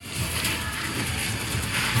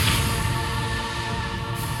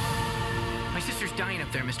Who's dying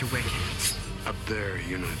up there, Mr. Wick? Up there,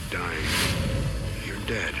 you're not dying. You're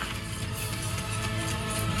dead.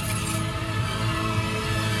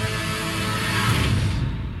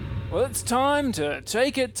 Well, it's time to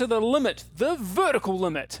take it to the limit, the vertical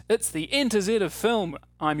limit. It's the N to Z of film.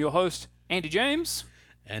 I'm your host, Andy James.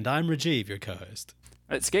 And I'm Rajeev, your co-host.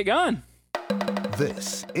 Let's get going.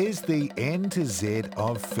 This is the N to Z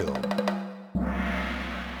of film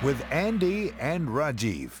with Andy and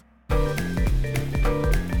Rajeev.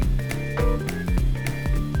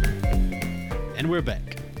 And we're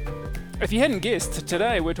back. If you hadn't guessed,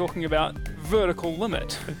 today we're talking about vertical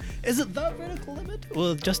limit. Is it the vertical limit?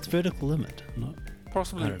 Or just vertical limit? Not...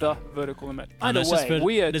 Possibly the know. vertical limit. Oh, Either no, it's just way,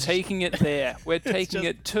 we are it's taking it there. We're taking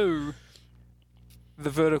it to the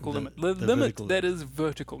vertical limit. The limit vertical that is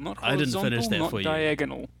vertical, not I didn't horizontal, finish that not for you.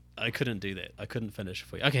 diagonal. I couldn't do that. I couldn't finish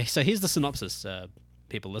for you. Okay, so here's the synopsis,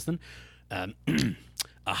 people listen.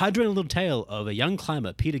 A hydraulic little tale of a young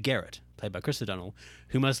climber, Peter Garrett, played by Chris O'Donnell,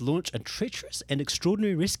 who must launch a treacherous and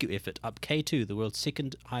extraordinary rescue effort up K2, the world's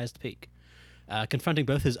second highest peak. Confronting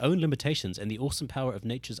both his own limitations and the awesome power of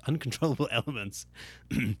nature's uncontrollable elements.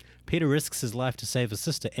 Peter risks his life to save his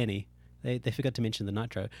sister, Annie. They forgot to mention the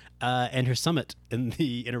nitro. And her summit in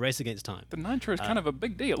a race against time. The nitro is kind of a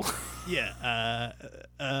big deal. Yeah.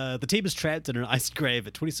 The team is trapped in an ice grave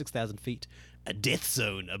at 26,000 feet, a death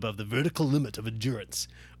zone above the vertical limit of endurance,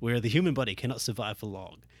 where the human body cannot survive for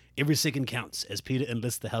long. Every second counts as Peter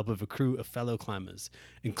enlists the help of a crew of fellow climbers,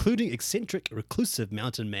 including eccentric, reclusive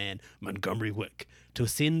mountain man Montgomery Wick, to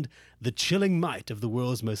ascend the chilling might of the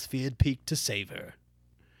world's most feared peak to save her.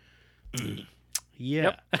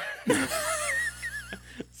 Yeah. Yep.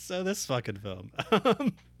 So this fucking film.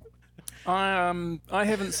 I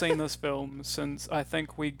haven't seen this film since I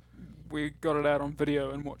think we got it out on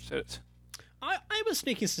video and watched it. I have a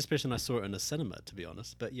sneaking suspicion I saw it in a cinema, to be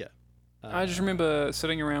honest, but yeah. I just remember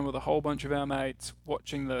sitting around with a whole bunch of our mates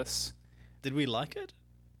watching this. Did we like it?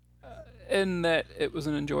 In that it was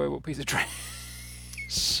an enjoyable piece of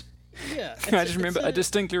trash. Yeah. I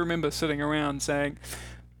distinctly remember sitting around saying,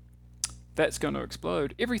 that's going to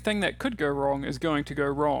explode. Everything that could go wrong is going to go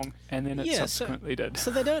wrong, and then it subsequently did.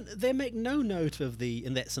 So they make no note of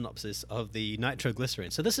in that synopsis of the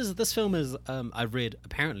nitroglycerin. So this film is, I've read,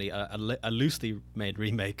 apparently a loosely made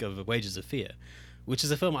remake of Wages of Fear, which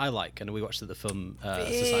is a film I like, and we watched at the Film Society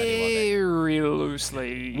one day. Very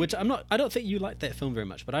loosely. Which I don't think you like that film very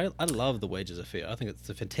much, but I love The Wages of Fear. I think it's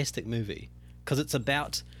a fantastic movie because it's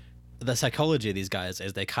about the psychology of these guys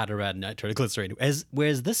as they cut around nitroglycerin.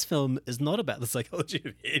 Whereas this film is not about the psychology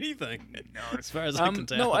of anything, as far as I can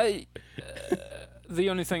tell. No, the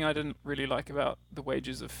only thing I didn't really like about The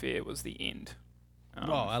Wages of Fear was the end.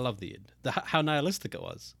 I love the end. How nihilistic it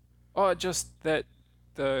was. Oh, just that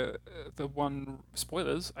the one,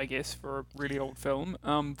 spoilers, I guess, for a really old film,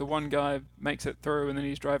 the one guy makes it through and then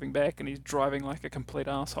he's driving back and he's driving like a complete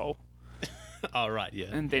asshole. Oh, right, yeah.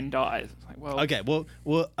 And then dies. Like, well, okay, well,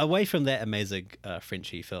 away from that amazing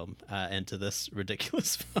Frenchy film and to this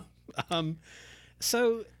ridiculous film.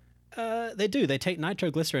 They take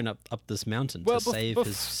nitroglycerin up this mountain to save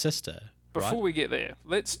his sister. Before we get there,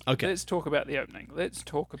 let's talk about the opening. Let's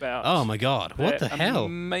talk about... Oh, my God. What the hell?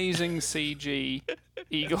 Amazing CG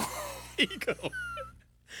eagle. Eagle.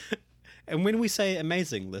 And when we say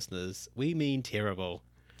amazing, listeners, we mean terrible.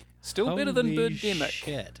 Still better than Holy Birdemic.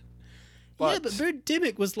 Shit. But yeah, but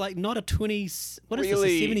Birdemic was like not a really, a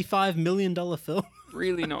 $75 million film?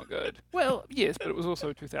 Really not good. Well, yes, but it was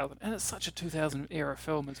also 2000. And it's such a 2000 era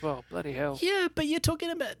film as well. Bloody hell. Yeah, but you're talking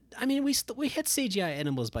about... I mean, we had CGI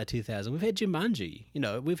animals by 2000. We've had Jumanji.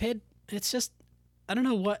 We've had... It's just... I don't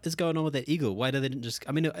know what is going on with that eagle. Why do they didn't just...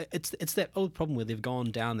 I mean, it's that old problem where they've gone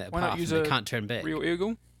down that path and they can't turn back. Real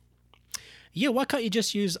eagle? Yeah, why can't you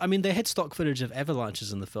just use... I mean, they had stock footage of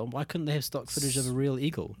avalanches in the film. Why couldn't they have stock footage of a real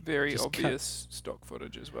eagle? Very just obvious stock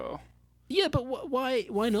footage as well. Yeah, but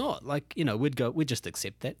why not? Like, we'd just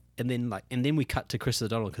accept that, and then we cut to Chris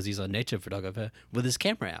O'Donnell because he's a nature photographer with his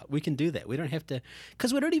camera out. We can do that. We don't have to...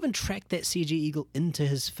 Because we don't even track that CG eagle into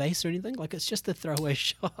his face or anything. Like, it's just a throwaway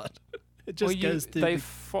shot. It just goes to... They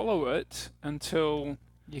follow it until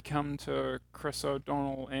you come to Chris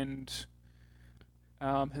O'Donnell and...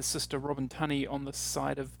 his sister Robin Tunney on the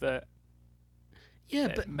side of the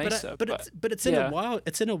mesa, but it's in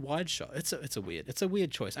a wide shot. It's a weird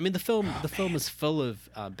choice. I mean, the film is full of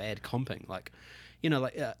bad comping.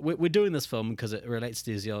 We're doing this film because it relates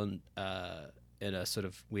to New Zealand in a sort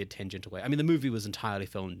of weird tangential way. I mean, the movie was entirely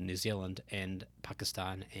filmed in New Zealand and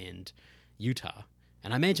Pakistan and Utah,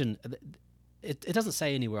 and I imagine it doesn't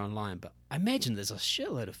say anywhere online, but I imagine there's a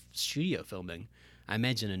shitload of studio filming. I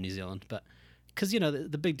imagine in New Zealand, but because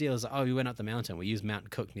the big deal is, we went up the mountain. We used Mount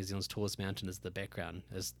Cook, New Zealand's tallest mountain, as the background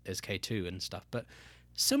as K2 and stuff. But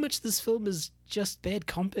so much of this film is just bad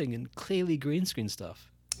comping and clearly green screen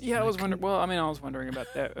stuff. Yeah, I was wondering. Well, I mean, I was wondering about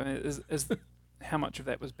that. I mean, is how much of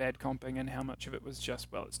that was bad comping and how much of it was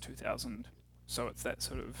just, well, it's 2000, so it's that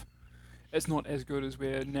sort of, it's not as good as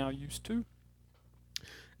we're now used to.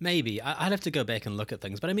 Maybe. I'd have to go back and look at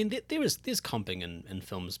things. But I mean, there's comping in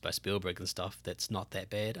films by Spielberg and stuff that's not that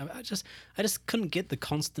bad. I just couldn't get the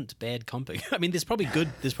constant bad comping. I mean, there's probably good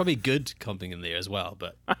comping in there as well,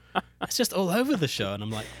 but it's just all over the show, and I'm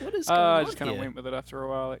like, what is going on? I just kind of here? went with it after a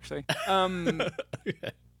while, actually. Yeah.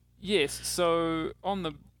 Yes, so on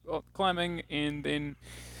the climbing, and then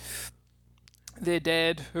their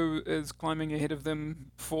dad, who is climbing ahead of them,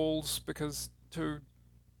 falls because two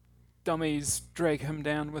dummies drag him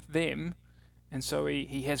down with them, and so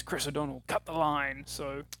he has Chris O'Donnell cut the line,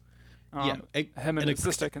 so him and his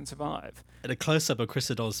sister can survive. And a close-up of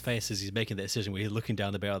Chris O'Donnell's face as he's making that decision where he's looking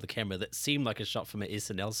down the barrel of the camera that seemed like a shot from an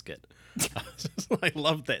SNL skit. I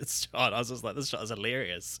loved that shot. I was just like, this shot is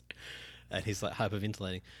hilarious. And he's like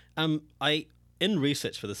hyperventilating. In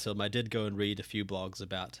research for this film, I did go and read a few blogs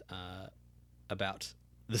about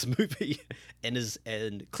this movie,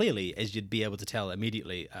 and clearly, as you'd be able to tell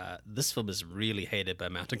immediately, this film is really hated by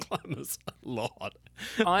mountain climbers a lot.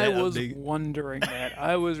 I was wondering that.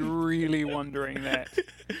 I was really wondering that.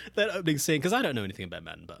 That opening scene, because I don't know anything about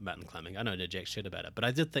mountain climbing. I don't know jack shit about it, but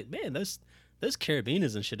I did think, man, those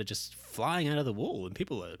carabiners and shit are just flying out of the wall, and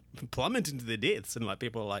people are plummeting to their deaths, and like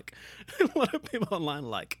people are like, a lot of people online are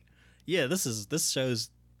like, yeah, this shows.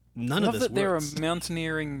 None of this that there are works.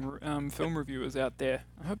 mountaineering film reviewers out there.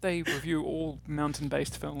 I hope they review all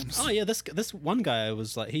mountain-based films. Oh yeah, this one guy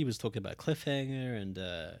was like, he was talking about Cliffhanger and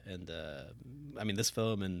I mean this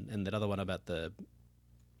film and that other one about the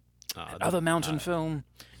other mountain film.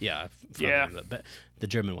 Yeah, Yeah. but the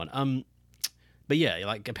German one. But yeah,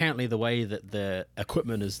 like apparently the way that the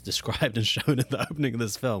equipment is described and shown in the opening of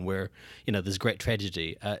this film, where there's great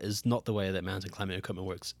tragedy, is not the way that mountain climbing equipment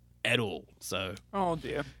works at all. So. Oh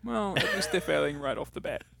dear. Well, at least they're failing right off the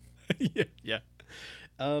bat. yeah.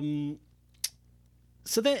 So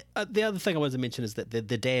that the other thing I wanted to mention is that the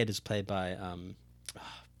dad is played by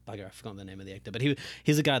bugger, I've forgotten the name of the actor, but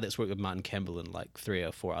he's a guy that's worked with Martin Campbell in like 3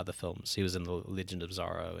 or 4 other films. He was in The Legend of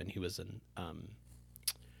Zorro, and he was in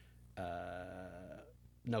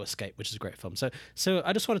No Escape, which is a great film. So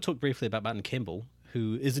I just want to talk briefly about Martin Campbell,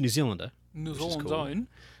 who is a New Zealander. New Zealand's own.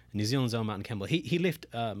 New Zealand's own Martin Campbell. He left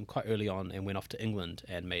quite early on and went off to England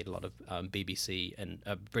and made a lot of BBC and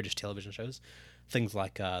British television shows. Things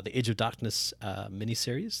like the Edge of Darkness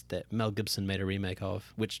miniseries that Mel Gibson made a remake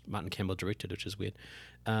of, which Martin Campbell directed, which is weird.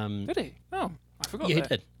 Did he? Oh, I forgot that. Yeah, he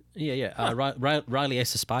did. Yeah. Huh. Riley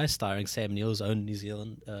Ace the Spy, starring Sam Neill's own New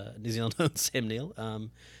Zealand own Sam Neill.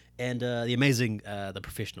 And the amazing The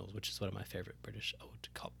Professionals, which is one of my favourite British old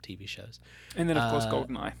cop TV shows. And then, of course,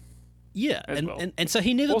 Goldeneye. Yeah, well. and so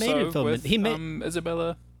he never made a film. With, he made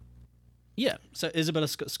Isabella. Yeah, so Isabella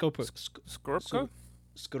Scorupco.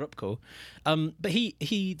 But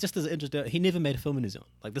he just as an interesting, he never made a film in New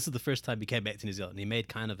Zealand. Like this is the first time he came back to New Zealand. He made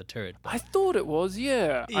kind of a turd. I thought it was,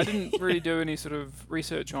 yeah. I didn't really do any sort of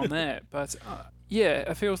research on that, but yeah,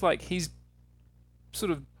 it feels like he's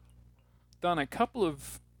sort of done a couple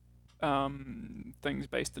of things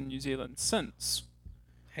based in New Zealand since.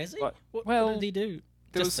 Has he? But, What did he do?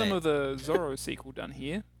 There was some of the Zorro sequel done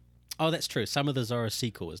here. Oh, that's true. Some of the Zorro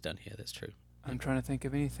sequel was done here. That's true. I'm trying to think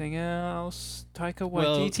of anything else. Taika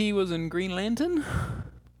Waititi was in Green Lantern.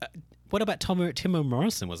 What about Timo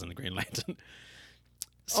Morrison was in the Green Lantern?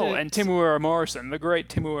 And Temuera Morrison, the great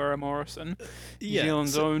Temuera Morrison. New Yeah,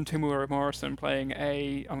 Zealand's own Temuera Morrison playing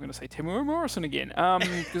I'm going to say Temuera Morrison again,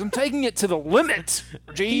 because I'm taking it to the limit,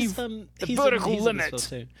 Rajeev. The vertical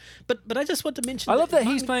limit. But I just want to mention... I love that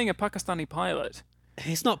he's playing a Pakistani pilot.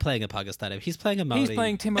 He's not playing a Pakistani. He's playing a Maori. He's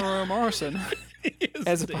playing Temuera Morrison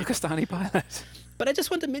as a Pakistani pilot. But I just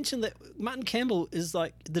want to mention that Martin Campbell is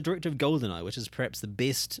like the director of Goldeneye, which is perhaps the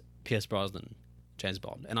best Pierce Brosnan James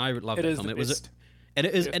Bond, and I love that film.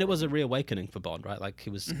 It was a reawakening for Bond, right? Like he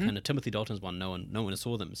was kind of Timothy Dalton's one. No one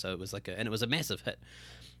saw them, so it was like and it was a massive hit.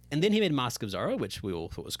 And then he made Mask of Zorro, which we all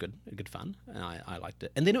thought was good fun, and I liked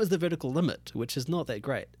it. And then it was The Vertical Limit, which is not that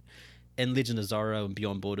great. And Legend of Zorro and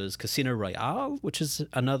Beyond Borders, Casino Royale, which is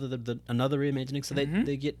another reimagining. So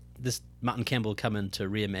they get this Martin Campbell come in to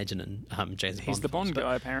reimagine James Bond. He's the Bond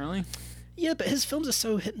guy, apparently. Yeah, but his films are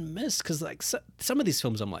so hit and miss because like some of these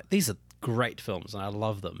films, I'm like, these are great films and I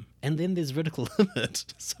love them. And then there's Vertical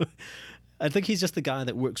Limit. So I think he's just the guy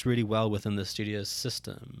that works really well within the studio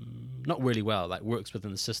system. Not really well, like works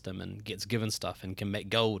within the system and gets given stuff and can make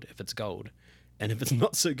gold if it's gold. And if it's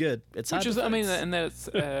not so good, it's hard Which is, to I mean, fix. and that's,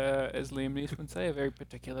 as Liam Neeson would say, a very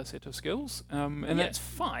particular set of skills. And Yeah. that's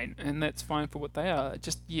fine. And that's fine for what they are.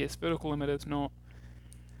 Just, yes, Vertical Limit is not...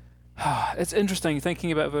 It's interesting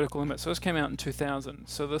thinking about Vertical Limit. So this came out in 2000.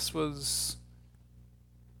 So this was...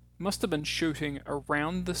 Must have been shooting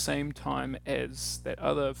around the same time as that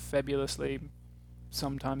other fabulously,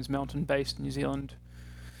 sometimes mountain-based New Zealand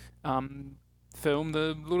film,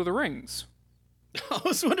 The Lord of the Rings. I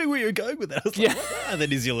was wondering where you were going with that. I was like, what are the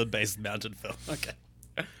New Zealand-based mountain film? Okay.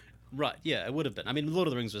 Right, yeah, it would have been. I mean, Lord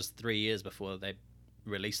of the Rings was 3 years before they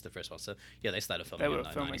released the first one. So, yeah, they started filming They in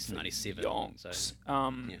were filming 97. yonks. So,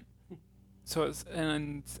 yeah. So it's,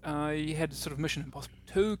 and you had sort of Mission Impossible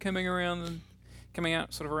 2 coming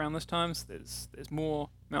out sort of around this time. So there's more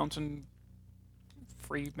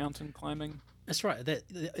free mountain climbing. That's right.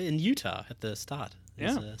 In Utah at the start.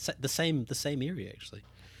 Yeah. The same area actually.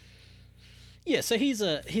 Yeah, so he's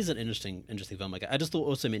an interesting filmmaker. I just thought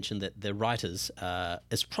also mention that the writers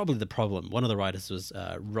is probably the problem. One of the writers was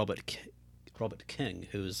Robert King,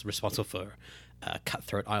 who was responsible for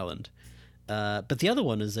Cutthroat Island. But the other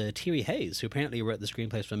one is Terry Hayes, who apparently wrote the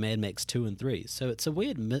screenplays for Mad Max 2 and 3. So it's a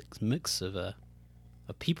weird mix of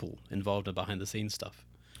people involved in behind the scenes stuff.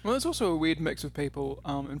 Well, there's also a weird mix of people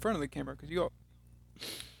in front of the camera, because you got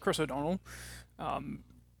Chris O'Donnell,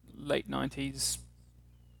 late 90s,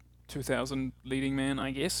 2000 leading man,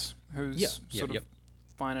 I guess, who's sort of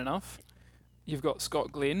fine enough. You've got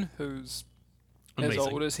Scott Glenn, who's Amazing. as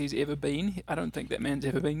old as he's ever been. I don't think that man's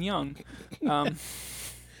ever been young.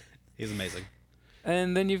 He's amazing.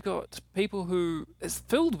 And then you've got people who is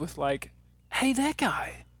filled with like, hey, that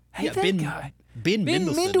guy. Hey, Yeah, that guy. Ben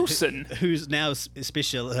Mendelsohn. Who's now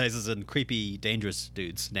specializes in creepy, dangerous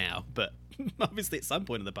dudes now, but obviously at some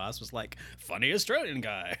point in the past was like funny Australian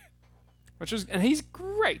guy. And he's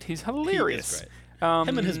great. He's hilarious. He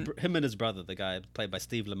is great. Him and his brother, the guy played by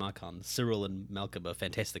Steve Lemarcon, Cyril and Malcolm, are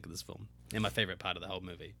fantastic in this film. And my favorite part of the whole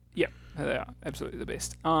movie. Yeah, they are absolutely the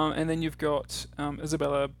best. And then you've got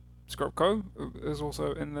Isabella Scorupco, who is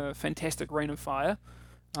also in the fantastic Reign of Fire.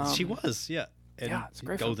 She was, yeah. And yeah, it's a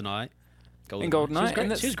great film. Goldeneye. In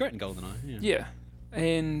Goldeneye. She was great in Goldeneye. Yeah. Yeah.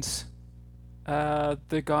 And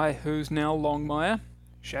the guy who's now Longmire.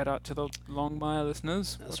 Shout out to the Longmire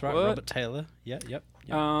listeners. That's right, Robert Taylor. Yeah, yep.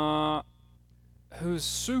 Who's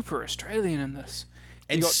super Australian in this.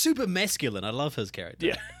 And super masculine. I love his character.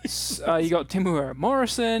 Yeah. You got Timur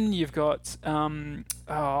Morrison. You've got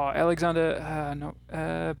Alexander.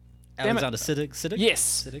 Alexander Siddig.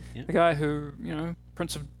 Yes. Siddig, yeah. The guy who,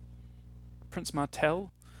 Prince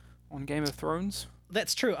Martell on Game of Thrones.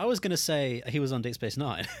 That's true. I was going to say he was on Deep Space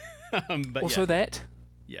Nine. But also that.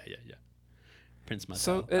 Yeah. Prince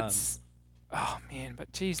Martell. So it's... oh, man,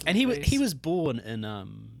 but geez. And he was born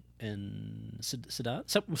in Sudan,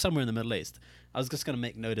 somewhere in the Middle East. I was just going to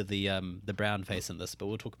make note of the brown face in this, but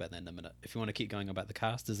we'll talk about that in a minute. If you want to keep going about the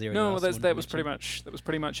cast, is there? No, that was pretty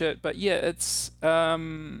much it. But yeah, it's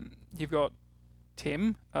you've got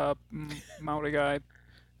Tim, Maori guy,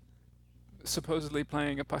 supposedly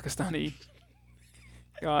playing a Pakistani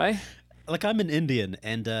guy. Like, I'm an Indian,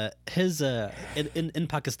 and his in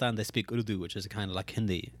Pakistan they speak Urdu, which is kind of like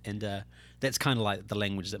Hindi, and that's kind of like the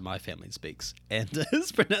language that my family speaks. And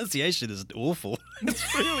his pronunciation is awful.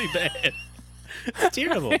 It's really bad. It's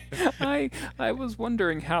terrible. I was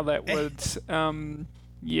wondering how that would.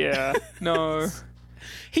 Yeah, no.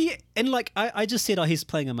 I just said, he's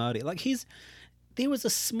playing a Maori. Like, there was a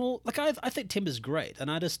small, like, I think Tim is great, and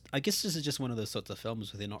I guess this is just one of those sorts of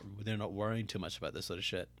films where they're not worrying too much about this sort of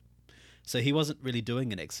shit. So he wasn't really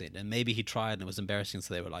doing an accent, and maybe he tried and it was embarrassing.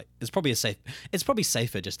 So they were like, it's probably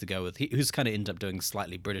safer just to go with who's kind of ended up doing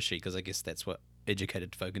slightly Britishy, because I guess that's what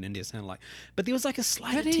educated folk in India sound like. But there was like a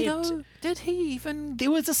slight attempt. Did he even?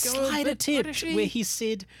 There was a slight attempt Britishy? where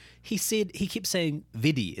he kept saying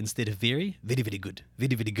 "vidi" instead of "very." Very, very good.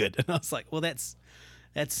 Very, very good. And I was like, well, that's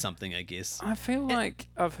something, I guess. I feel like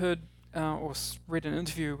I've heard or read an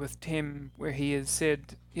interview with Tim where he has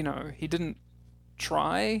said, he didn't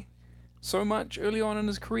try so much early on in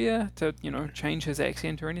his career to, change his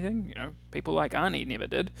accent or anything. People like Arnie never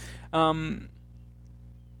did. And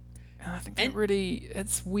I think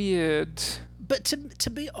it's weird. But to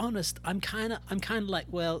be honest, I'm kind of like,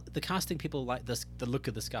 well, the casting people like this, the look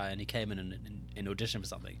of this guy, and he came in and auditioned for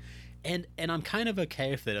something, and I'm kind of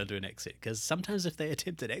okay if they don't do an accent, because sometimes if they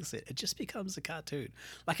attempt an accent, it just becomes a cartoon.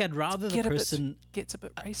 Like, I'd rather the person gets a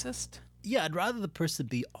bit racist. Yeah, I'd rather the person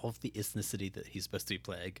be of the ethnicity that he's supposed to be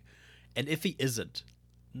playing. And if he isn't,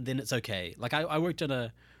 then it's okay. Like, I worked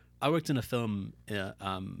on I worked in a film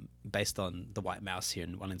based on the White Mouse here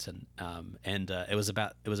in Wellington, and it was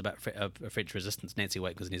about French resistance. Nancy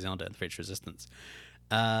Wake was New Zealander in the French resistance,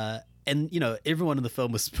 and everyone in the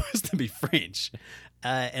film was supposed to be French,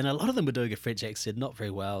 and a lot of them were doing a French accent not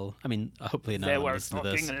very well. I mean, hopefully no one listened to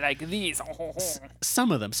this. They were talking like this.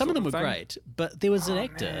 Some of them were thing. great, but there was an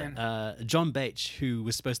actor, John Bache, who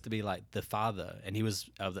was supposed to be like the father, and he was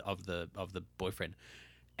of the boyfriend,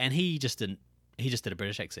 and he just did a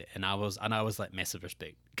British accent, and I was like massive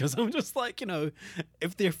respect, because I'm just like,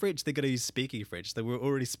 if they're French, they're gonna be speaking French. They were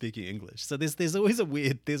already speaking English, so there's always a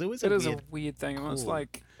weird a weird thing. Call. It's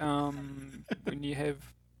like when you have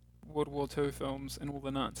World War II films and all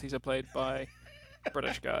the Nazis are played by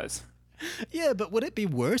British guys. Yeah, but would it be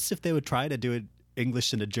worse if they were trying to do it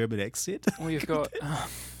English in a German accent? Well, you've got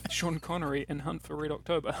Sean Connery in Hunt for Red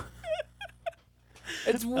October.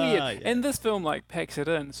 It's weird, Yeah. and this film like packs it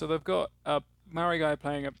in. So they've got a Maori guy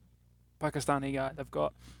playing a Pakistani guy. They've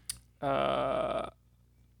got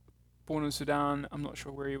born in Sudan. I'm not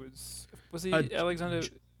sure where he was. Was he Alexander?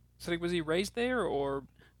 Was he raised there or?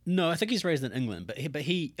 No, I think he's raised in England, but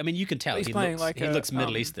he I mean, you can tell he's he playing looks, like he a, looks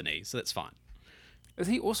Middle Eastern-y, so that's fine. Is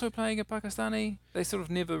he also playing a Pakistani? They sort of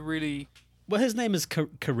never really. Well, his name is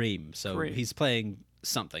Kareem, so Kareem. he's playing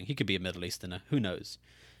something. He could be a Middle Easterner. Who knows?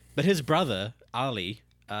 But his brother Ali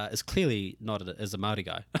is clearly not is a Maori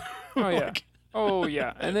guy. Oh yeah, oh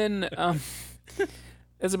yeah, and then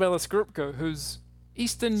Isabella Scorupco, who's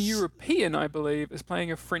Eastern European, I believe, is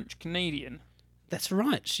playing a French Canadian. That's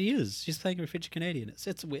right. She is. She's playing a French Canadian.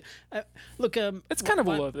 It's weird. Look, it's kind of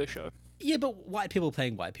all over the show. Yeah, but white people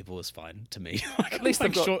playing white people is fine to me. At least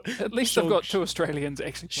they've got two Australians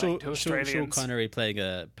actually playing two Australians. Sean Connery playing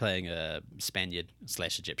a Spaniard /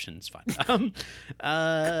 Egyptian is fine.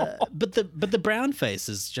 But the brown face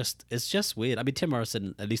is just weird. I mean, Tim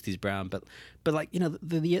Morrison, at least he's brown, but like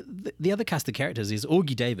the other cast of characters is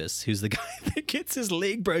Augie Davis, who's the guy that gets his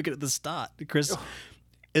leg broken at the start. Chris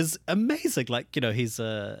is amazing. Like he's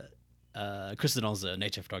Chris O'Donnell's a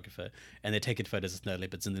nature photographer, and they're taking photos of snow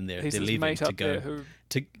leopards, and then they're leaving to go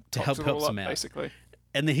to help them out, basically.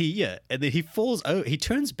 And then he falls over. He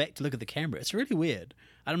turns back to look at the camera. It's really weird.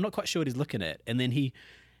 I'm not quite sure what he's looking at. And then he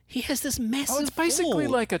has this massive. Oh, it's basically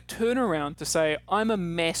fall. like a turnaround to say, "I'm a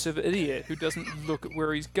massive idiot who doesn't look at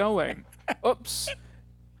where he's going." Oops,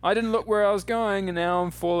 I didn't look where I was going, and now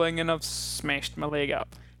I'm falling, and I've smashed my leg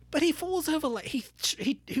up. But he falls over like he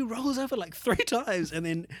rolls over like 3 times, and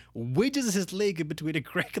then wedges his leg in between a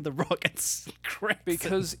crack in the rock and cracks it.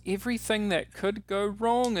 Because everything that could go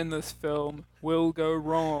wrong in this film will go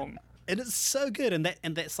wrong. And it's so good, and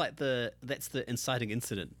that's the inciting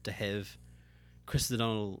incident to have Chris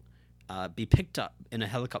O'Donnell be picked up in a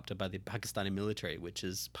helicopter by the Pakistani military, which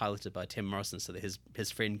is piloted by Tim Morrison, so that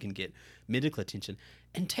his friend can get medical attention,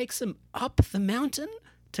 and takes him up the mountain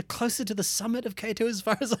to closer to the summit of K2, as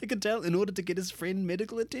far as I can tell, in order to get his friend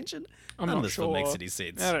medical attention. I'm None not of this sure. film makes any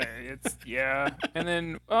sense. I don't know, yeah. And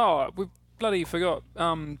then we bloody forgot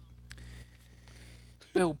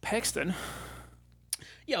Bill Paxton.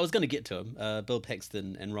 Yeah, I was going to get to him. Bill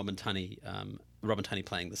Paxton and Robin Tunney. Robin Tunney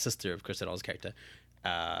playing the sister of Chris O'Donnell's character,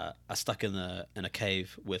 are stuck in a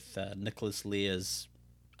cave with Nicholas Lear's.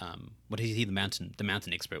 What is he? The mountain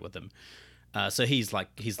expert with them. So he's like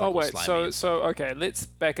oh wait, slimy. so okay, let's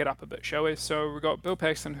back it up a bit, shall we? So we've got Bill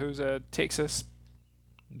Paxton, who's a Texas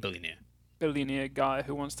billionaire guy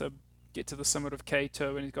who wants to get to the summit of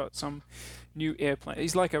K2, and he's got some new airplane.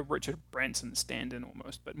 He's like a Richard Branson stand-in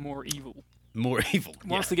almost, but more evil.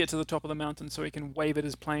 Wants to get to the top of the mountain so he can wave at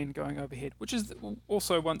his plane going overhead, which is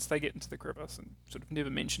also once they get into the crevice and sort of never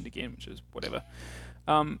mentioned again, which is whatever.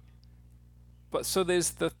 But so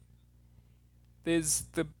there's the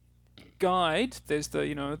guide, there's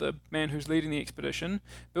the man who's leading the expedition,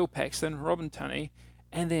 Bill Paxton, Robin Tunney,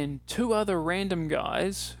 and then 2 other random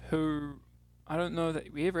guys who I don't know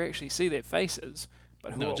that we ever actually see their faces,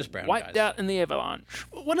 but who are just brown wiped guys. out in the avalanche.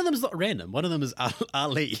 One of them is not random. One of them is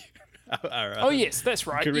Ali. Oh yes, that's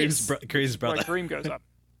right. Kareem's brother. Right, Kareem goes up.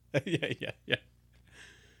 Yeah.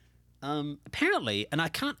 Apparently, and I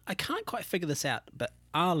can't quite figure this out, but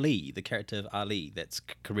Ali, the character of Ali, that's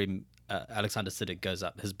Kareem Alexander Siddig, goes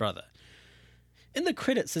up, his brother. In the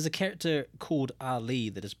credits, there's a character called Ali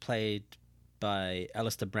that is played by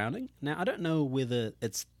Alistair Browning. Now, I don't know whether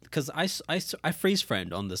it's because I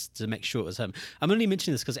freeze-framed on this to make sure it was him. I'm only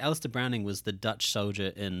mentioning this because Alistair Browning was the Dutch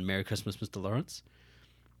soldier in Merry Christmas, Mr. Lawrence.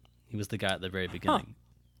 He was the guy at the very beginning.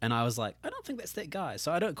 And I was like, I don't think that's that guy.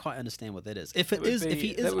 So I don't quite understand what that is. If he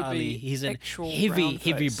is Ali, he's in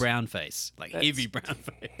heavy brown face. Like, that's heavy brown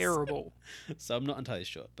face. Terrible. So I'm not entirely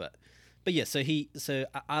sure. But But yeah, so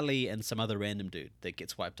Ali and some other random dude that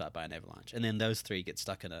gets wiped out by an avalanche, and then those three get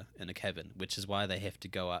stuck in a cabin, which is why they have to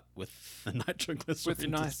go up with the nitroglycerin. With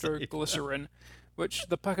nitroglycerin, which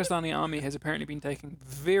the Pakistani army has apparently been taking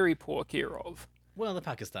very poor care of. Well, the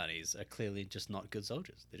Pakistanis are clearly just not good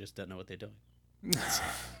soldiers. They just don't know what they're doing.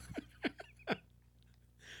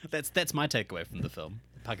 That's my takeaway from the film.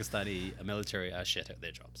 The Pakistani military are shit at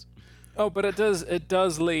their jobs. Oh, but it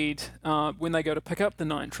does lead, when they go to pick up the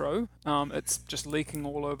nitro, it's just leaking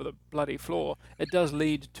all over the bloody floor. It does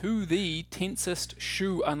lead to the tensest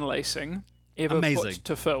shoe unlacing ever put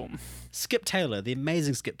to film. Skip Taylor, the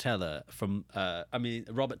amazing Skip Taylor from,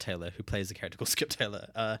 Robert Taylor, who plays the character called Skip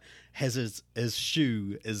Taylor, has his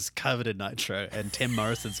shoe is covered in nitro, and Tim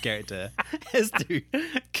Morrison's character has to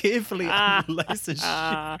carefully unlace his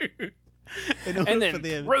shoe. And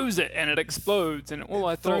then throws it, and it explodes, and all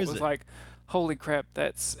I thought was like, holy crap,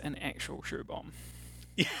 that's an actual shoe bomb.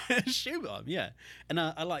 Yeah, shoe bomb, yeah. And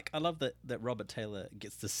I love that Robert Taylor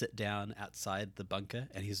gets to sit down outside the bunker,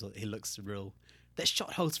 and he looks real. That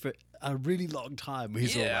shot holds for a really long time.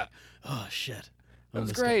 He's all like, oh shit, it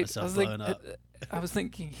was great. I was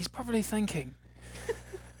thinking, he's probably thinking,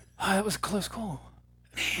 oh, that was a close call,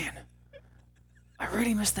 man. I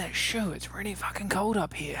really miss that shoe. It's really fucking cold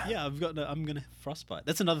up here. Yeah, I'm gonna have frostbite.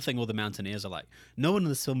 That's another thing all the mountaineers are like. No one in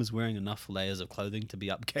this film is wearing enough layers of clothing to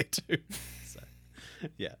be up K2. So,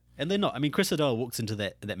 yeah. And they're not. I mean, Chris O'Donnell walks into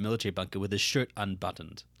that military bunker with his shirt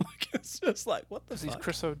unbuttoned. Like, it's just like, what the fuck? He's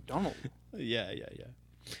Chris O'Donnell. Yeah.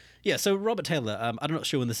 Yeah, so Robert Taylor, I'm not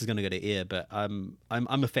sure when this is going to go to air, but I'm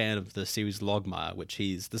a fan of the series Logmire, which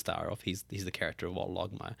he's the star of. He's the character of Walt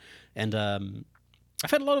Logmire. And I've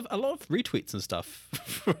had a lot of retweets and stuff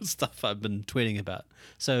for stuff I've been tweeting about.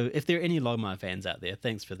 So if there are any Logmire fans out there,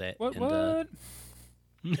 thanks for that. What?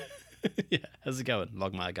 Yeah, how's it going,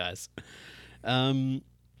 Logmire guys?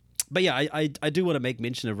 But yeah, I do want to make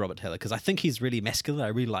mention of Robert Taylor because I think he's really masculine. I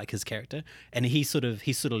really like his character, and he sort of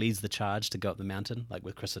leads the charge to go up the mountain, like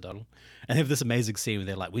with Chris O'Donnell. And they have this amazing scene where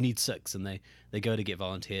they're like, "We need 6," and they go to get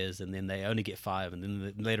volunteers, and then they only get 5, and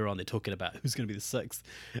then later on they're talking about who's going to be the 6th.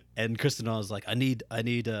 And Chris O'Donnell's like, "I need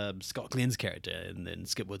Scott Glenn's character," and then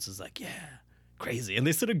Skip Woods is like, "Yeah, crazy," and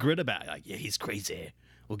they sort of grin about it, like, "Yeah, he's crazy.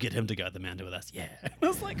 We'll get him to go to the mountain with us." Yeah. And I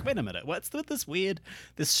was like, wait a minute, what's with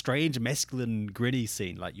this strange masculine gritty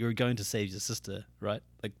scene? Like, you're going to save your sister, right?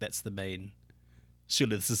 Like, that's the main.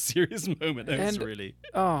 Surely this is a serious moment. It's really.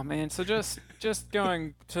 Oh man, so just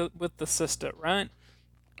going with the sister, right?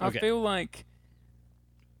 I feel like.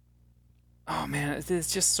 Oh man,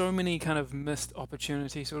 there's just so many kind of missed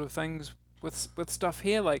opportunity sort of things with stuff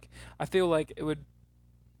here. Like, I feel like it would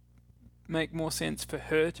make more sense for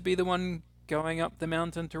her to be the one going up the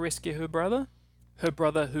mountain to rescue her brother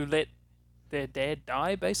who let their dad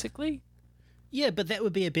die, basically. Yeah, but that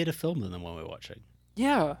would be a better film than the one we're watching.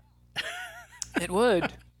 Yeah, it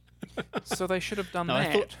would. So they should have done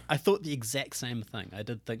that. I thought the exact same thing. I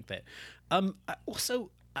did think that.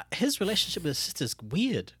 His relationship with his sister's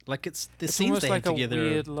weird. Like, it's scenes they have together. It's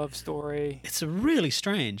a weird love story. It's really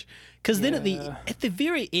strange. Because then at the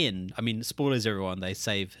very end, I mean, spoilers everyone, they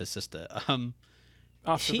save his sister.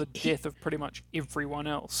 After the death of pretty much everyone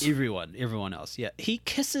else. Everyone else, yeah. He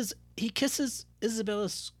kisses Isabella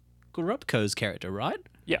Scorupco's character, right?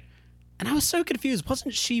 Yeah. And I was so confused.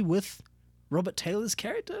 Wasn't she with Robert Taylor's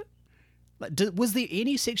character? Like, was there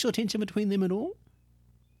any sexual tension between them at all?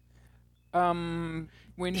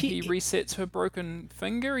 When he resets her broken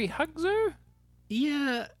finger, he hugs her?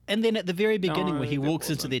 Yeah. And then at the very beginning where he walks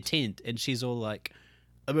into their tent and she's all like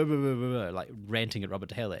ranting at Robert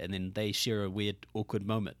Taylor, and then they share a weird, awkward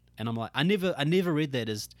moment. And I'm like, I never read that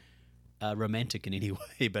as romantic in any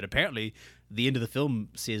way, but apparently the end of the film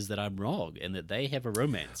says that I'm wrong and that they have a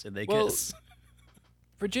romance and they kiss.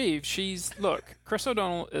 Rajeev, Chris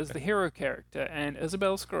O'Donnell is the hero character, and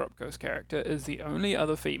Isabel Scorupco's character is the only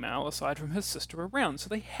other female aside from his sister around, so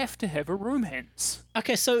they have to have a romance.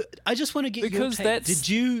 Okay, so I just want to get your take. Did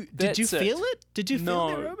you feel it? Did you feel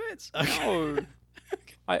their romance? Okay. No.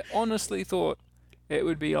 I honestly thought it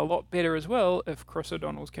would be a lot better as well if Chris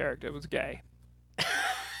O'Donnell's character was gay.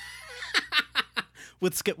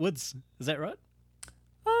 With Skip Woods, is that right?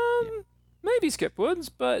 Maybe Skip Woods,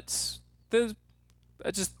 but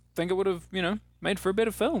I just think it would have, made for a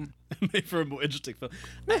better film. Made for a more interesting film.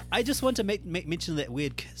 No, I just want to make mention of that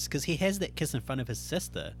weird kiss, because he has that kiss in front of his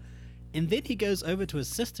sister, and then he goes over to his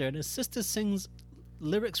sister, and his sister sings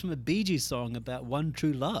lyrics from a Bee Gees song about one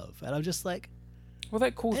true love, and I'm just like, well,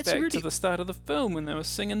 that calls back to the start of the film when they were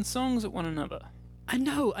singing songs at one another. I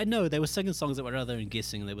know. They were singing songs at one another and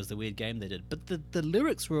guessing, and there was the weird game they did. But the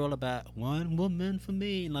lyrics were all about one woman for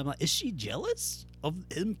me. And I'm like, is she jealous? of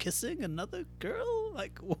him kissing another girl?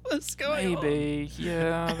 Like, what's going on? Maybe.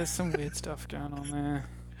 Yeah, there's some weird stuff going on there.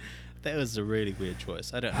 That was a really weird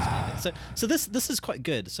choice. I don't understand that. So this is quite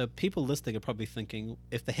good. So people listening are probably thinking,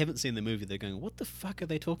 if they haven't seen the movie, they're going, what the fuck are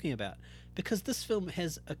they talking about? Because this film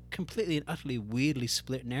has a completely and utterly weirdly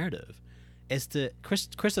split narrative. As to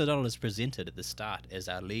Chris O'Donnell is presented at the start as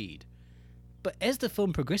our lead. But as the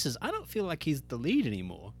film progresses, I don't feel like he's the lead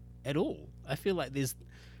anymore at all. I feel like there's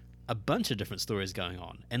a bunch of different stories going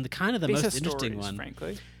on. And the most interesting one,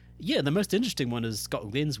 frankly. Yeah, the most interesting one is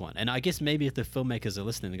Scott Glenn's one. And I guess maybe if the filmmakers are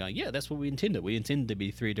listening, they're going, yeah, that's what we intended. We intended to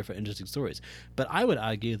be 3 different interesting stories. But I would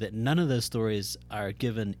argue that none of those stories are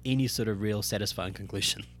given any sort of real satisfying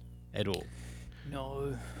conclusion at all.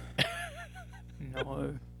 No.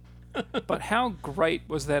 No. But how great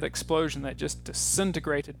was that explosion that just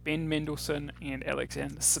disintegrated Ben Mendelsohn and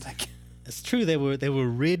Alexander Siddig? It's true, there were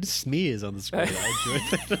red smears on the screen. I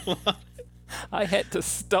enjoyed that a lot. I had to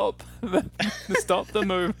stop the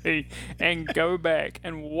movie and go back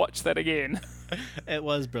and watch that again. It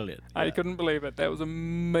was brilliant. I couldn't believe it. That was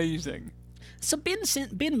amazing. So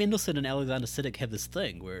Ben Mendelsohn and Alexander Siddig have this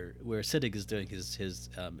thing where Siddig is doing his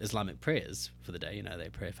Islamic prayers for the day. You know, they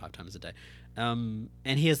pray 5 times a day. And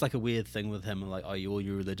he has like a weird thing with him, like, all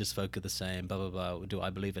you religious folk are the same, blah, blah, blah. Do I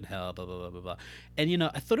believe in hell, blah, blah, blah, blah, blah. And, you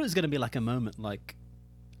know, I thought it was going to be like a moment like,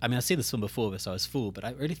 I mean, I've seen this film before, so I was fooled, but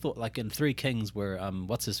I really thought like in Three Kings where,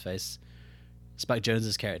 what's-his-face, Spike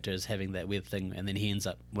Jonze's character is having that weird thing, and then he ends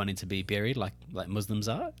up wanting to be buried like Muslims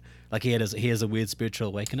are. Like he has a weird spiritual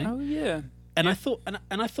awakening. Oh, yeah. And I thought,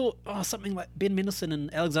 oh, something like Ben Mendelsohn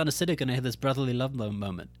and Alexander Siddig are going to have this brotherly love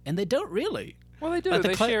moment, and they don't really. Well, they do.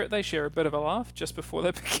 Like they share a bit of a laugh just before they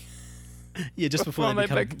begin. Yeah, just before they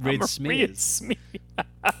become red smears. Smear.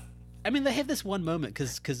 I mean, they have this one moment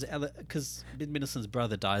because Ben Mendelsohn's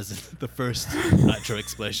brother dies in the first nitro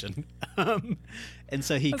explosion, and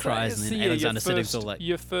so he cries, and then Alexander Siddig's all like,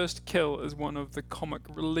 "Your first kill is one of the comic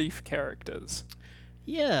relief characters."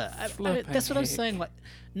 Yeah, that's what I'm saying. Like,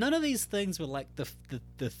 none of these things were like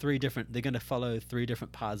the 3 different. They're going to follow 3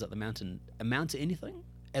 different paths up the mountain amount to anything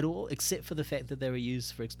at all, except for the fact that they were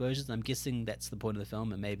used for explosions. I'm guessing that's the point of the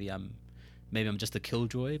film, and maybe I'm just a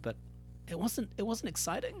killjoy, but it wasn't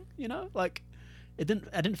exciting, you know? Like, I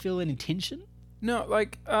didn't feel any tension. No,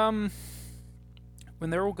 like when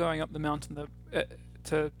they're all going up the mountain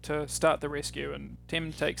to start the rescue, and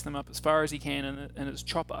Tim takes them up as far as he can in his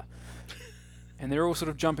chopper, and they're all sort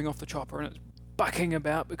of jumping off the chopper, and it's bucking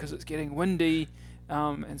about because it's getting windy,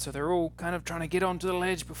 and so they're all kind of trying to get onto the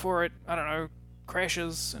ledge before it, I don't know,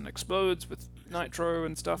 crashes and explodes with nitro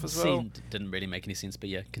and stuff as well. The scene didn't really make any sense, but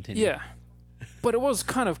yeah, continue. Yeah. But it was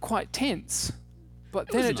kind of quite tense. But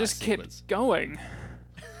then it just kept going.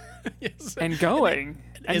 Yes. And going.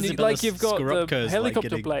 And you've got the helicopter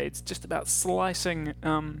like blades just about slicing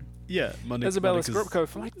Isabella Scorupco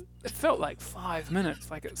for it felt like 5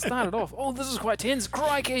 minutes. Like it started off, oh, this is quite tense,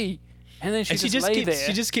 crikey. And then she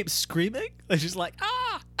just keeps screaming. And she's like,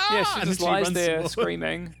 ah! Yeah, she just lies there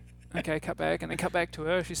screaming. Okay, cut back, and then cut back to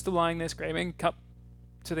her. She's still lying there screaming. Cut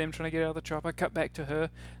to them trying to get out of the chopper. Cut back to her,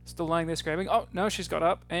 still lying there screaming. Oh no, she's got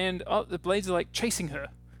up, and the blades are like chasing her.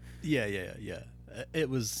 Yeah. It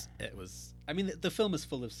was. I mean, the film is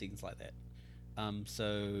full of scenes like that.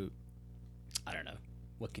 So I don't know.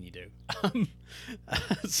 What can you do?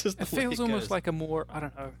 It's just it feels almost like a more, I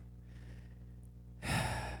don't know,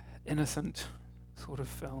 innocent sort of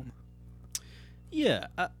film. Yeah,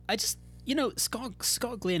 I just,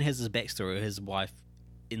 Scott Glenn has his backstory. His wife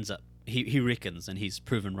ends up, he reckons, and he's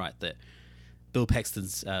proven right, that Bill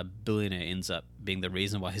Paxton's billionaire ends up being the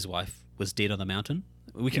reason why his wife was dead on the mountain.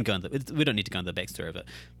 We can go into we don't need to go into the backstory of it,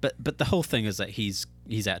 but the whole thing is that he's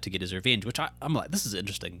out to get his revenge, which I'm like, this is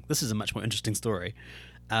interesting. This is a much more interesting story.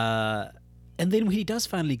 And then when he does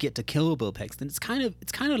finally get to kill Bill Paxton, it's kind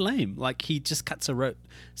of lame. Like, he just cuts a rope,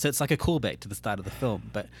 so it's like a callback to the start of the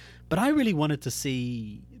film. But I really wanted to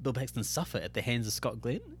see Bill Paxton suffer at the hands of Scott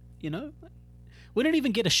Glenn. We don't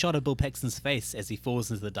even get a shot of Bill Paxton's face as he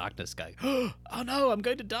falls into the darkness, going, "Oh no, I'm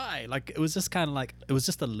going to die!" Like, it was just kind of like, it was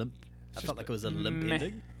just a limp. I felt like it was a limp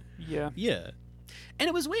ending. Yeah. And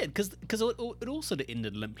it was weird because it all sort of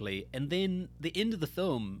ended limply, and then the end of the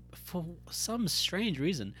film, for some strange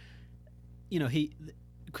reason,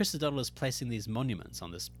 Chris O'Donnell is placing these monuments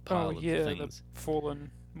on this pile of things. The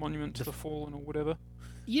fallen monument to the fallen or whatever.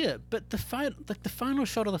 Yeah, but the final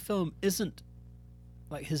shot of the film isn't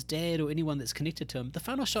like his dad or anyone that's connected to him. The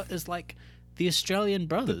final shot is like the Australian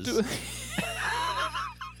brothers.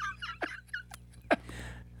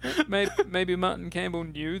 Maybe Martin Campbell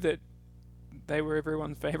knew that they were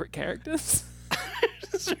everyone's favourite characters.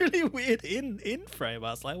 It's really weird in frame. I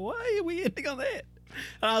was like, why are we ending on that?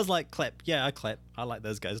 And I was like, clap. Yeah, I clap. I like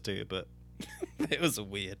those guys too, but it was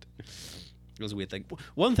weird. It was a weird thing.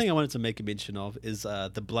 One thing I wanted to make a mention of is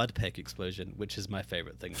the blood pack explosion, which is my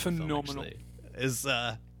favorite thing. Phenomenal. In the film, actually. Is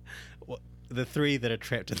the three that are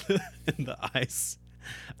trapped in the ice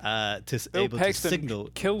Bill able Paxton to signal.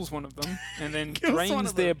 kills one of them and then Kills one drains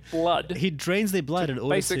of them. their blood. He drains their blood in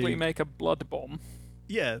order basically to make a blood bomb.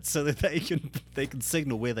 Yeah, so that they can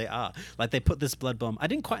signal where they are. Like they put this blood bomb. I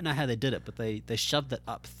didn't quite know how they did it, but they shoved it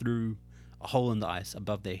up through a hole in the ice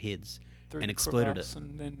above their heads Through and the exploded crevasse, it.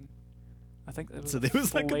 and then I think there was So a there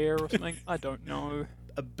was like a flare or something. I don't know.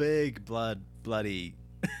 A big bloody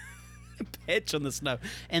patch on the snow,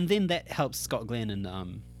 and then that helps Scott Glenn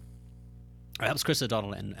and helps Chris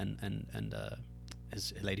O'Donnell and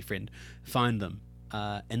his lady friend find them,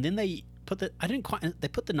 and then they put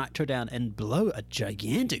the nitro down and blow a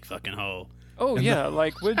gigantic fucking hole. Oh yeah,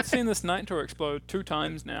 like we've seen this nitro explode 2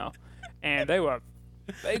 times now, and they were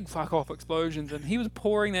big fuck off explosions. And he was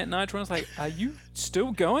pouring that nitro, and I was like, "Are you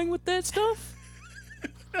still going with that stuff?"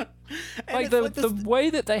 Like the way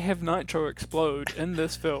that they have nitro explode in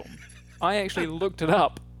this film, I actually looked it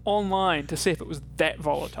up online to see if it was that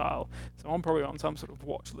volatile. So I'm probably on some sort of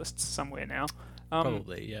watch list somewhere now.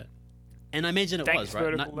 Probably, yeah. And I imagine it thanks, was, right?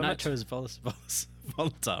 Vertical Limit. Nitro is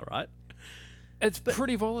volatile, right? It's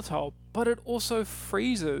pretty volatile, but it also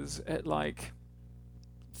freezes at like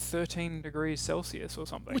 13 degrees Celsius or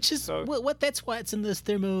something. Which is so, that's why it's in those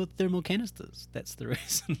thermal canisters. That's the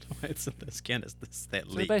reason why it's in those canisters. That so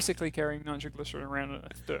leak. they're basically carrying nitroglycerin around in a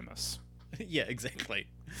thermos. Yeah, exactly.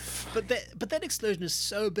 But that explosion is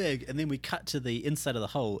so big, and then we cut to the inside of the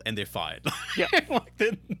hole, and they're fired. Yeah, like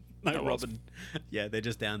they're no That was- Robin. Yeah, they're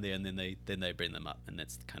just down there, and then they bring them up, and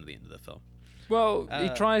that's kind of the end of the film. Well, he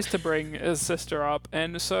tries to bring his sister up,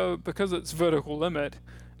 and so because it's vertical limit,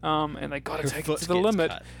 and they got to Her take it foot to the gets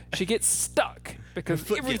limit, cut. she gets stuck because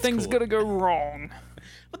foot gets everything's caught. gonna go wrong.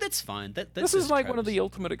 But that's fine. That's This just is like one of tropes. the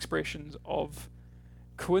ultimate expressions of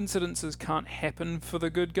coincidences can't happen for the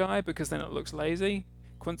good guy because then it looks lazy.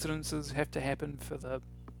 Coincidences have to happen for the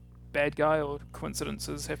bad guy, or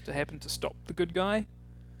coincidences have to happen to stop the good guy.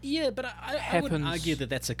 Yeah, but I wouldn't happens. argue that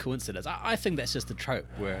that's a coincidence. I think that's just a trope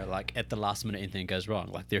where, like, at the last minute anything goes wrong.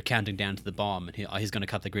 Like, they're counting down to the bomb, and he's going to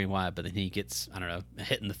cut the green wire, but then he gets, I don't know,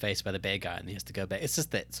 hit in the face by the bad guy, and he has to go back. It's just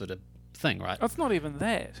that sort of thing, right? It's not even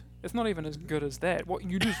that. It's not even as good as that. What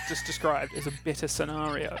you just described is a better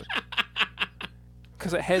scenario.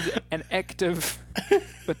 Because it has an active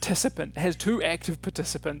participant. It has 2 active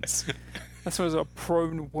participants. This was a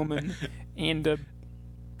prone woman and a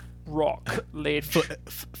rock ledge.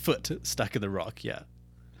 Foot stuck in the rock, yeah.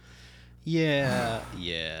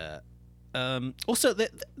 Yeah. Also,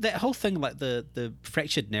 that whole thing, like the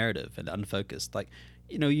fractured narrative and unfocused, like,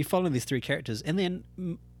 you know, you follow these 3 characters, and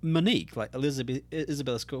then Monique, like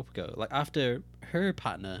Isabella Scorpico, like after her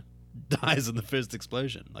partner dies in the first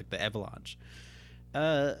explosion, like the avalanche,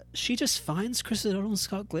 she just finds Chris O'Donnell and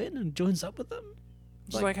Scott Glenn and joins up with them.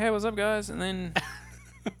 She's like, hey, what's up, guys? And then,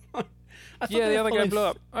 I thought yeah, they the were other guy following blew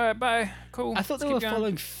up. All right, bye. Cool. I thought Let's they keep were going.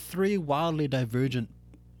 following 3 wildly divergent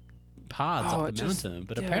paths up it the just- mountain,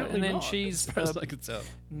 but yeah, apparently and then not, she's as far as I could tell.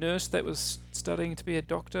 Nurse that was studying to be a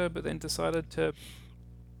doctor, but then decided to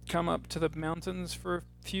come up to the mountains for a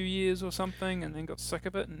few years or something, and then got sick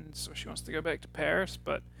of it, and so she wants to go back to Paris.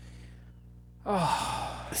 But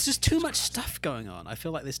There's just too much stuff going on. I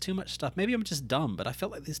feel like there's too much stuff. Maybe I'm just dumb, but I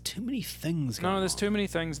felt like there's too many things going on. no, there's too many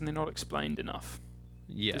things, and they're not explained enough.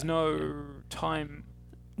 Yeah. There's no time.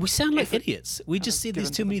 We sound like effort idiots. We just see there's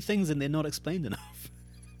given too to many things and they're not explained enough.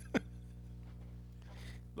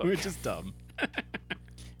 Look, We're just dumb.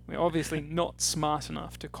 we're obviously not smart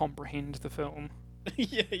enough to comprehend the film,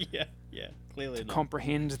 yeah. Clearly not.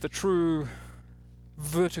 comprehend the true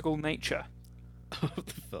vertical nature Of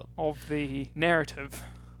the film. of the narrative.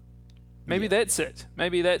 Maybe Yeah. that's it.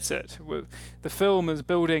 Maybe that's it. The film is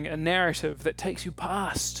building a narrative that takes you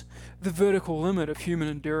past the vertical limit of human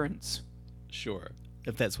endurance. Sure.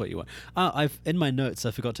 If that's what you want. I've in my notes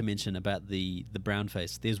I forgot to mention about the brown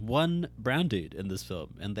face. There's one brown dude in this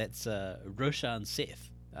film, and that's Roshan Seth,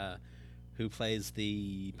 who plays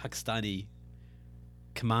the Pakistani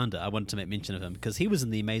commander. I wanted to make mention of him because he was in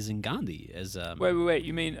The Amazing Gandhi as Wait.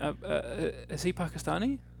 You mean is he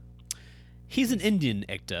Pakistani? he's an Indian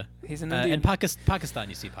actor. He's an Indian. And Pakistan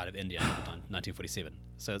used to be part of India in 1947,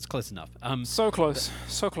 so it's close enough. So close.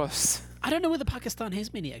 So close. I don't know whether Pakistan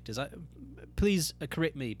has many actors. Please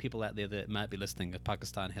correct me, people out there that might be listening, if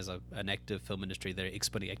Pakistan has an active film industry. They're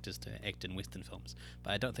exporting actors to act in Western films,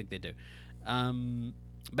 but I don't think they do.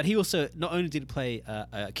 But he also, not only did he play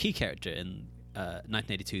a key character in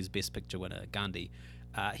 1982's Best Picture winner, Gandhi,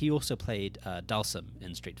 He also played Dalsum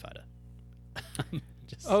in Street Fighter.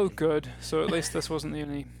 Oh, good. So at least this wasn't the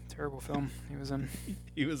only terrible film he was in.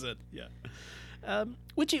 He was in, yeah.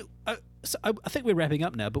 Would you? So I think we're wrapping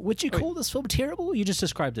up now. But would you call this film terrible? You just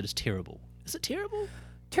described it as terrible. Is it terrible?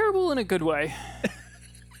 Terrible in a good way.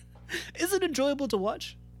 Is it enjoyable to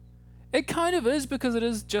watch? It kind of is, because it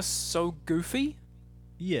is just so goofy.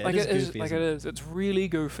 Yeah, Like it is goofy. Like it is. It's really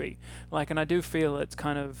goofy. Like, and I do feel it's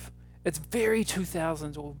kind of, it's very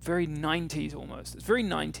 2000s or very 90s almost. It's very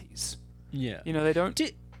 90s. Yeah. You know, they don't.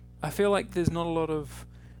 I feel like there's not a lot of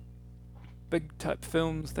big type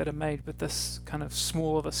films that are made with this kind of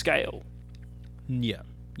small of a scale. Yeah.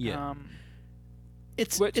 Yeah.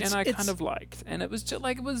 And I kind of liked, and it was just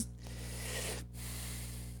like, it was.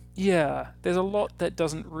 Yeah, there's a lot that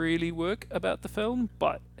doesn't really work about the film,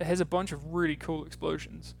 but it has a bunch of really cool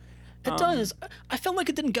explosions. It does. I felt like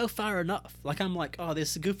it didn't go far enough. Like, I'm like, oh,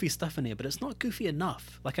 there's goofy stuff in here, but it's not goofy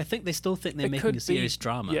enough. Like, I think they still think they're making a serious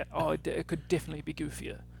drama. Yeah, it could definitely be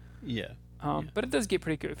goofier. Yeah. But it does get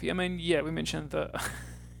pretty goofy. I mean, yeah, we mentioned the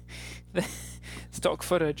stock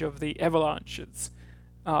footage of the avalanches,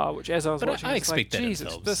 which as I was watching, I it's like, expect that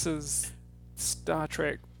Jesus, themselves. this is Star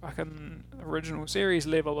Trek fucking original series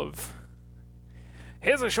level of.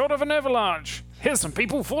 Here's a shot of an avalanche. Here's some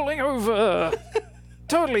people falling over.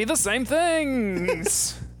 Totally the same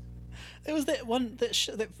things. There was that one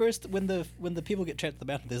that first when the people get trapped at the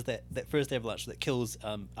mountain. There's that first avalanche that kills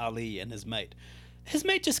Ali and his mate. His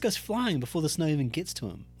mate just goes flying before the snow even gets to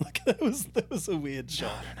him. Like, that was a weird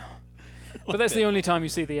shot. I don't know. But that's the only time you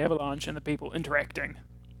see the avalanche and the people interacting.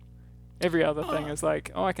 Every other thing is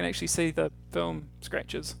like, I can actually see the film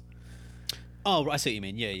scratches. Oh, I see what you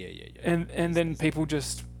mean. Yeah. And then people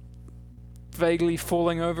just vaguely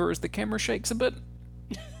falling over as the camera shakes a bit.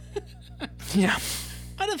 Yeah.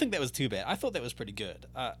 I don't think that was too bad. I thought that was pretty good.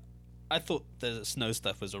 I thought the snow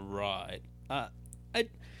stuff was a ride.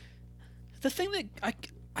 The thing that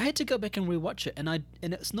I had to go back and rewatch it, and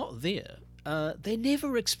it's not there. They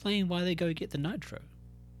never explain why they go get the nitro.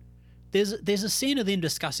 There's a scene of them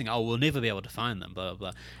discussing, we'll never be able to find them, blah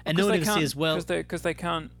blah blah, and no one ever says, well, because they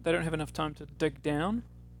don't have enough time to dig down,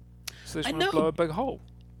 so they just want to blow a big hole.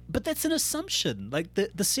 But that's an assumption. Like,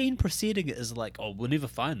 the scene preceding it is like, we'll never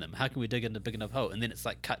find them. How can we dig in a big enough hole? And then it's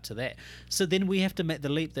like cut to that. So then we have to make the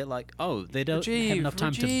leap that like, they don't have enough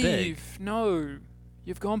time to dig. No,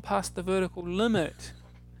 you've gone past the vertical limit.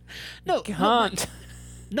 No, you can't.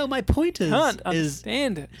 My point is, Can't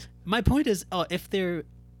understand it. My point is, if they're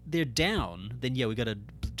down, then yeah, we got a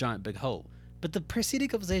giant big hole. But the preceding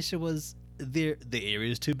conversation was the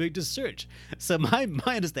area is too big to search. So my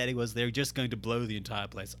understanding was they're just going to blow the entire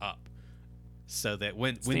place up, so that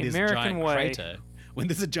when there's a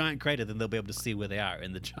giant crater, then they'll be able to see where they are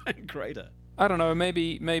in the giant crater. I don't know.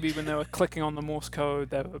 Maybe when they were clicking on the Morse code,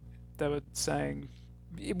 they were saying,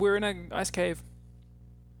 "We're in an ice cave.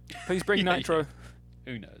 Please bring nitro."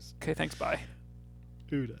 Who knows? Okay, thanks. Bye.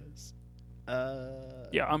 Who knows?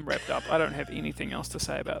 Yeah, I'm wrapped up. I don't have anything else to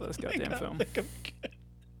say about this goddamn film.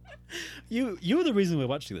 You're the reason we're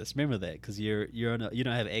watching this. Remember that, because you don't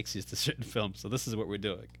have access to certain films, so this is what we're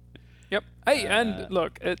doing. Yep. Hey, and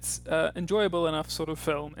look, it's enjoyable enough sort of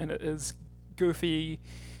film, and it is goofy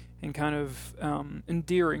and kind of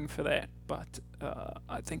endearing for that. But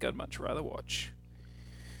I think I'd much rather watch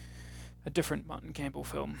a different Martin Campbell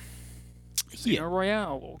film. Yeah.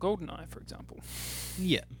 Royale or Goldeneye, for example.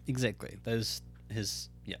 Yeah, exactly.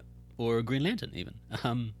 Or Green Lantern even.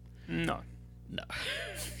 No.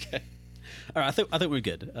 Okay. All right, I think we're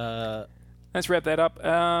good. Let's wrap that up.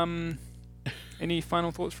 Any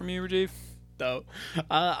final thoughts from you, Rajeev? No.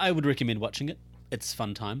 I would recommend watching it. It's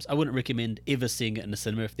fun times. I wouldn't recommend ever seeing it in the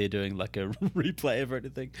cinema if they're doing like a replay of it or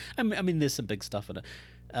anything. I mean, there's some big stuff in it.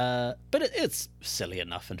 But it's silly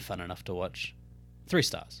enough and fun enough to watch. 3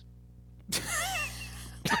 stars.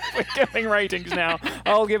 We're giving ratings now.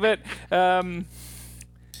 I'll give it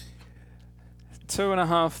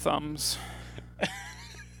 2.5 thumbs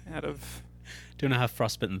out of 2.5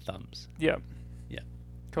 frostbitten thumbs. Yeah.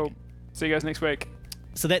 Cool. See you guys next week.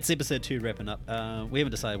 So that's episode 2 wrapping up. We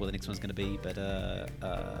haven't decided what the next one's going to be, but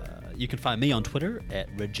you can find me on Twitter at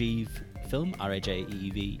Rajeev Film,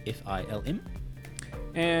 RajeevFilm.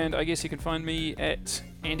 And I guess you can find me at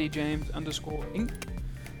AndyJames_Inc.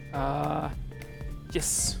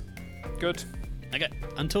 Yes. Good. Okay.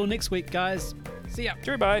 Until next week, guys. See ya.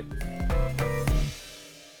 Bye.